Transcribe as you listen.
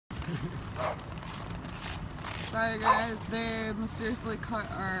Sorry guys, they mysteriously cut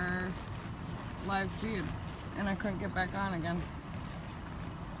our live feed and I couldn't get back on again.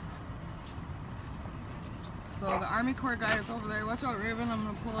 So the Army Corps guy is over there. Watch out, Raven, I'm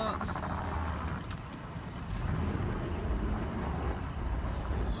gonna pull up.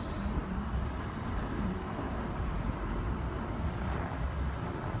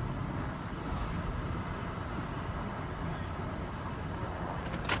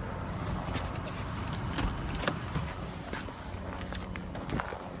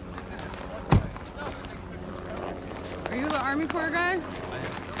 Are you the Army Corps guy?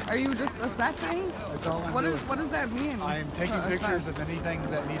 Are you just assessing? That's all I'm doing. What does that mean? I am taking pictures of anything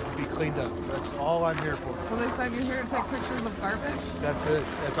that needs to be cleaned up. That's all I'm here for. So they said you're here to take pictures of garbage? That's it.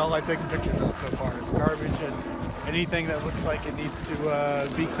 That's all I've taken pictures of so far. It's garbage and anything that looks like it needs to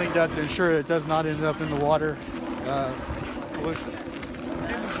be cleaned up to ensure it does not end up in the water. Pollution.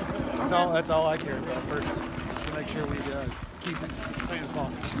 That's all I care about personally. Just to make sure we keep it clean as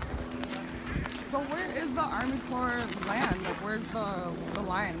possible. So where is the Army Corps land? Like where's the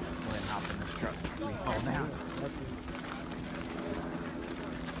line? We're gonna hop in this truck. We fall down.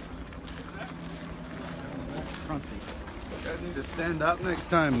 Front seat. You guys need to stand up next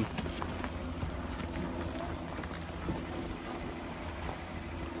time.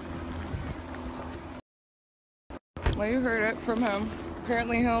 Well, you heard it from him.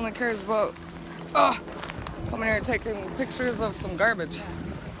 Apparently he only cares about coming here and taking pictures of some garbage.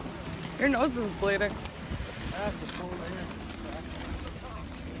 Your nose is bleeding.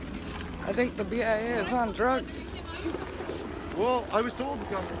 I think the BIA is on drugs. Well, I was told to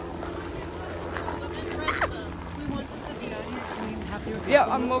come. Yeah,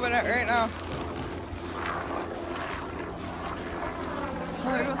 I'm moving it right now.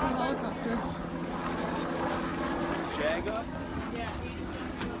 Oh, there goes a helicopter. Jag up?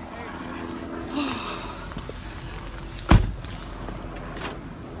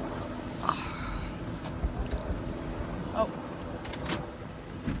 Oh.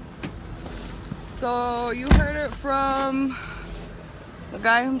 So you heard it from the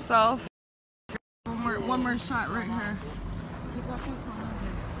guy himself. One more shot right here.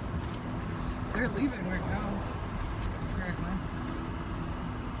 They're leaving right now. Apparently.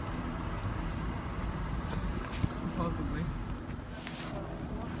 Supposedly.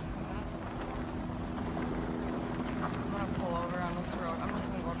 I'm gonna pull over on this road. I'm just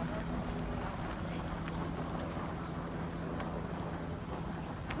gonna go to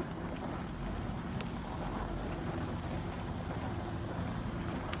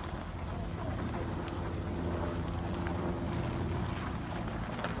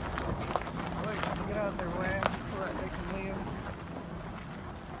get out of their way so that they can leave.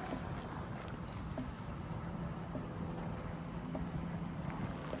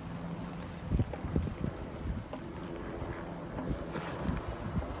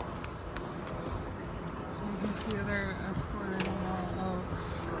 So you can see they're escorting them all out.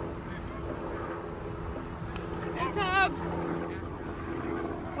 Hey, Tubbs!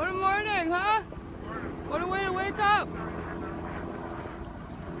 What a morning, huh? What a way to wake up!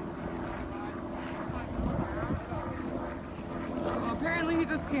 Apparently he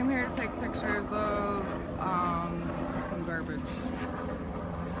just came here to take pictures of some garbage.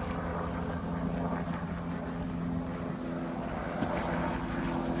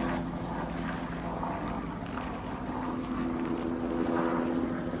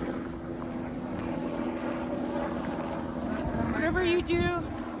 Whatever you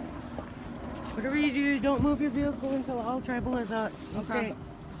do, don't move your vehicle until all tribal is out. Okay.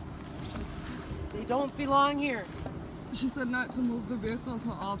 They don't belong here. She said not to move the vehicle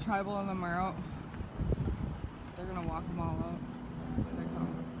until all tribal and them are out. They're gonna walk them all out. Here they come.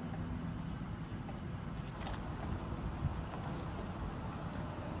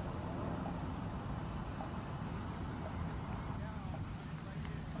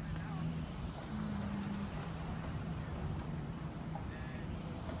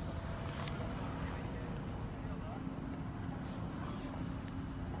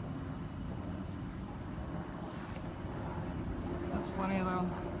 That's funny though,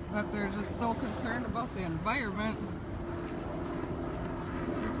 that they're just so concerned about the environment.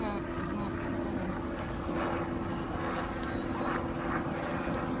 Isn't that,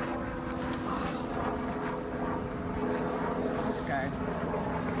 this guy.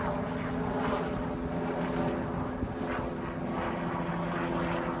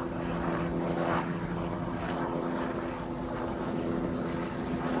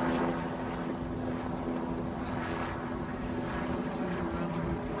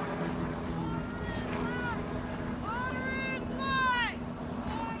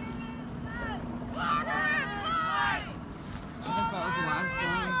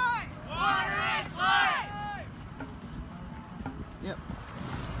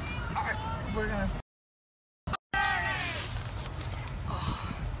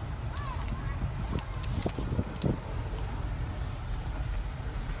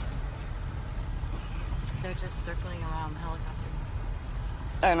 just circling around the helicopters.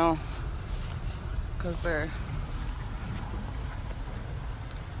 I know. Because they're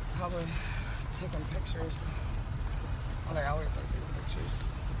probably taking pictures. Well, they always are taking pictures.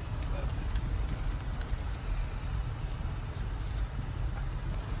 But...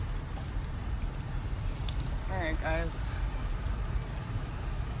 Alright, guys.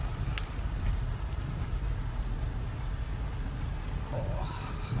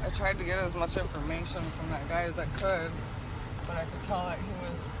 I tried to get as much information from that guy as I could, but I could tell that he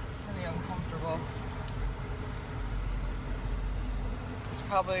was pretty uncomfortable. He's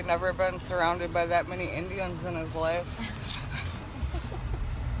probably never been surrounded by that many Indians in his life.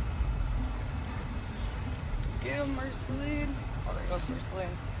 Get him, Marceline. Oh, there goes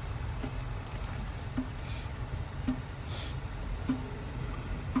Marceline.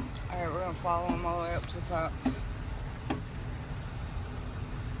 Alright, we're gonna follow him all the way up to the top.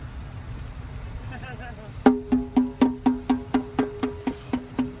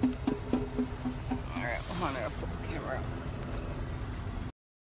 Alright, hold on, I gotta flip the camera out.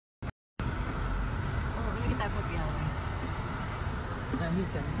 Oh, let me get that puppy out of the way. No, he's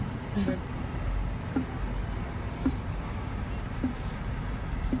good. Good.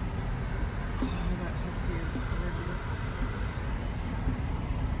 Oh, that husky is covered with this.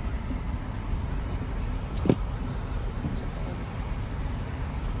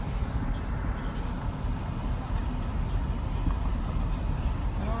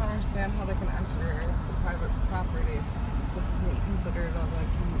 I don't understand how they can enter the private property. This isn't considered a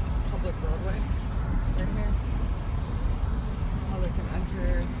public roadway right here. How they can enter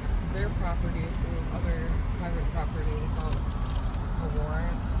their property through other private property without a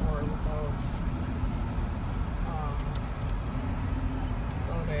warrant or without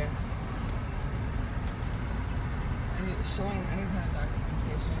showing any kind of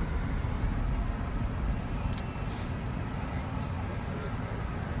documentation.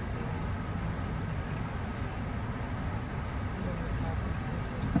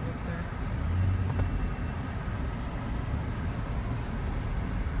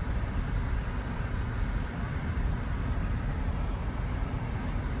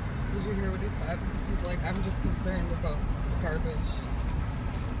 Did you hear what he said? He's like, I'm just concerned about the garbage.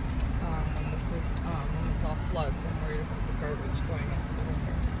 When this all floods, I'm worried about the garbage going into the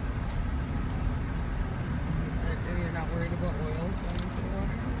water. And you're not worried about oil going into the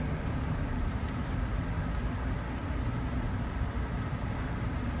water?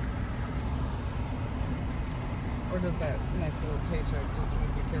 Or does that nice little paycheck just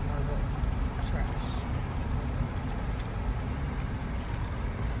make you care more about trash?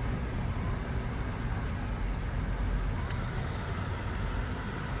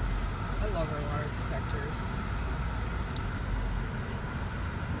 I love our water protectors.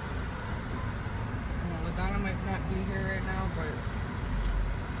 LaDonna might not be here right now, but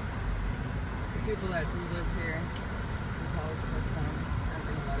the people that do live here, can call us for fun, aren't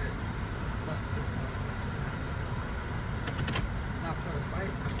going to let this kind of stuff just happen. Not put a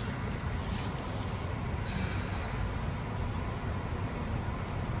fight.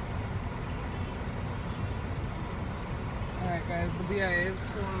 Alright guys, the BIA is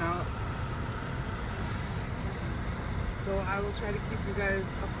pulling out. So I will try to keep you guys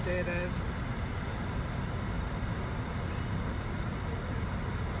updated.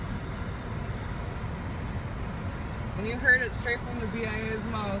 And you heard it straight from the BIA's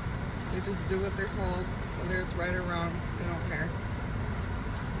mouth. They just do what they're told, whether it's right or wrong. They don't care.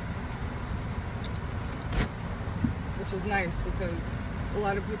 Which is nice because a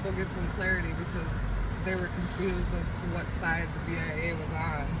lot of people get some clarity because they were confused as to what side the BIA was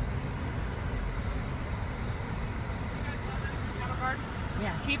on.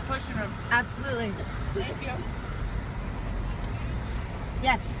 Yeah. Keep pushing them. Absolutely. Thank you.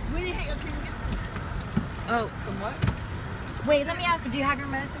 Yes. Can you get some? Oh, Some what? wait, let me ask, do you have your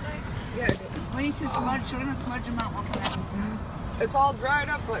medicine bag? Yeah, I do. We need to smudge. We're gonna smudge them out. We'll come back and see. It's all dried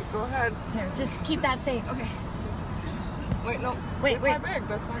up, but go ahead. Here, just keep that safe. Okay. Wait, no. Wait, Get wait. my bag.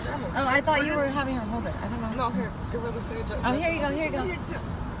 That's my grandma's. Oh, I thought you were having her hold it. I don't know. No, here. Give her the sage. Oh, here you go, here you go. Here too.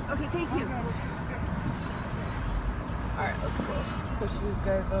 Okay, thank you. Alright, let's go. Push these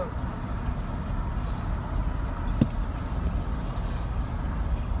guys up.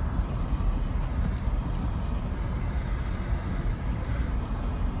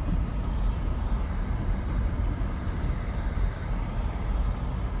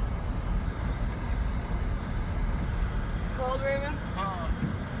 Cold, Raven?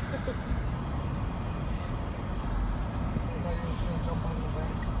 Anybody's gonna jump on the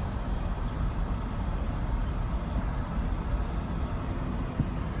back.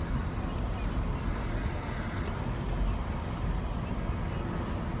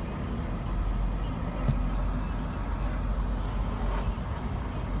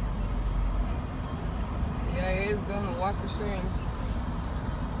 guys doing the walk of shame.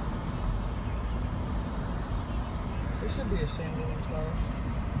 They should be ashamed of themselves.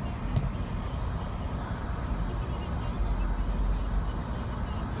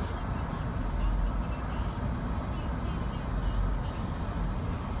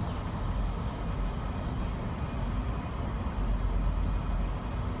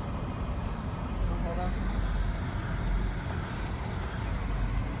 Hold on.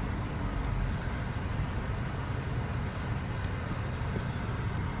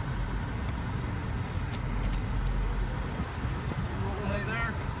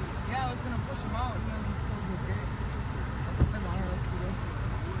 Yeah, I was gonna push him out and then close his gates. That's what they wanted us to do.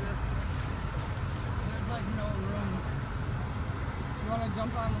 There's like no room. You wanna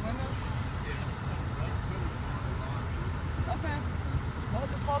jump on the window? Okay. Well,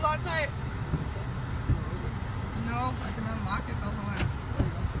 just hold on tight. No, I can unlock it the whole way. There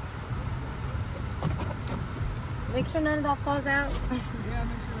you go. Make sure none of that falls out. Yeah,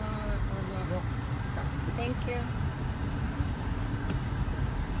 make sure none of that falls out. Thank you.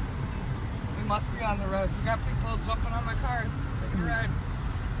 We must be on the roads. We got people jumping on my car, taking a ride.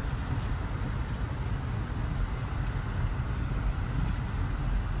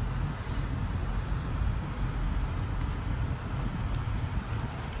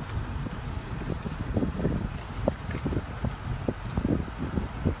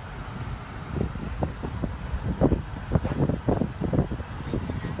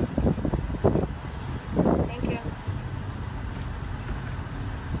 Thank you.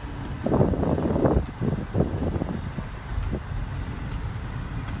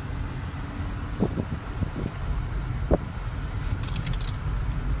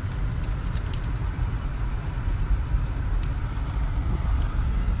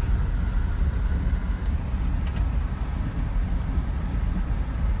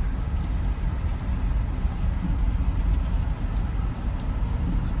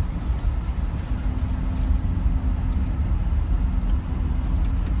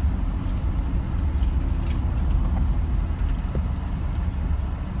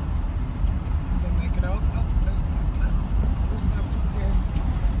 Can make it out. Oh, there's stopped up here.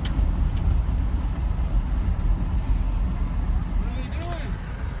 What are they doing?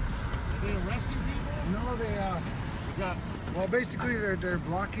 Are they arresting people? No, well, basically they're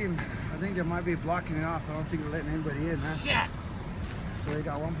blocking. I think they might be blocking it off. I don't think they're letting anybody in, man. Shit! So they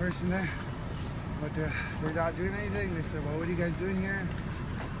got one person there, but they're not doing anything. They said, "Well, what are you guys doing here?"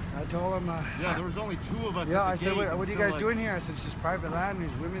 I told them, Yeah, there was only 2 of us. yeah, at the I said, gate, what are you so, guys like, doing here? I said, it's just private land.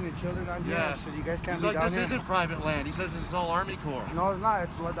 There's women and children down here. Yeah. I said, you guys can't He's be like, down this here. isn't private land. He says this is all Army Corps. No, it's not.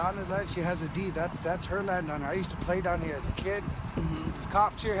 It's down the land. She has a deed. That's her land down here. I used to play down here as a kid. These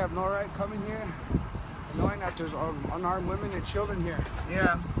cops here have no right coming here, knowing that there's unarmed women and children here.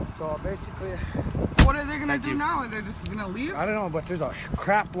 Yeah. So basically, So what are they gonna Thank do you. now? Are they just gonna leave? I don't know, but there's a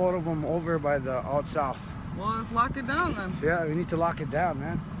crap load of them over by the out south. Well, let's lock it down then. Yeah, we need to lock it down,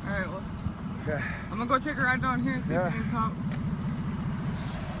 man. All right. Well, Okay. I'm gonna go take a ride down here and see Yeah. if it needs help.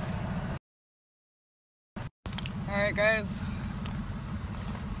 All right, guys.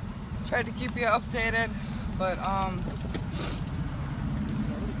 Tried to keep you updated, but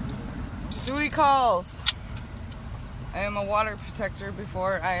duty calls. I am a water protector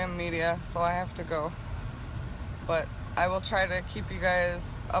before I am media, so I have to go. But I will try to keep you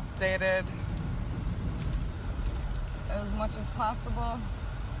guys updated as much as possible.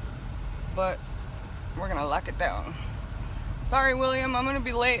 But we're gonna lock it down. Sorry, William, I'm gonna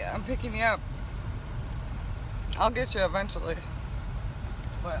be late. I'm picking you up. I'll get you eventually.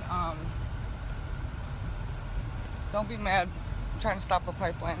 But don't be mad. I'm trying to stop a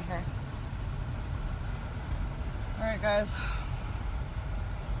pipeline here. Alright, guys.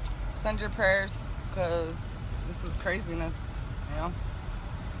 Send your prayers, because this is craziness, you know?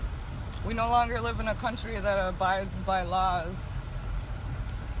 We no longer live in a country that abides by laws.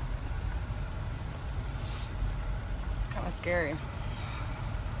 It's kind of scary.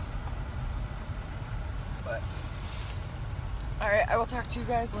 But, alright, I will talk to you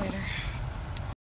guys later.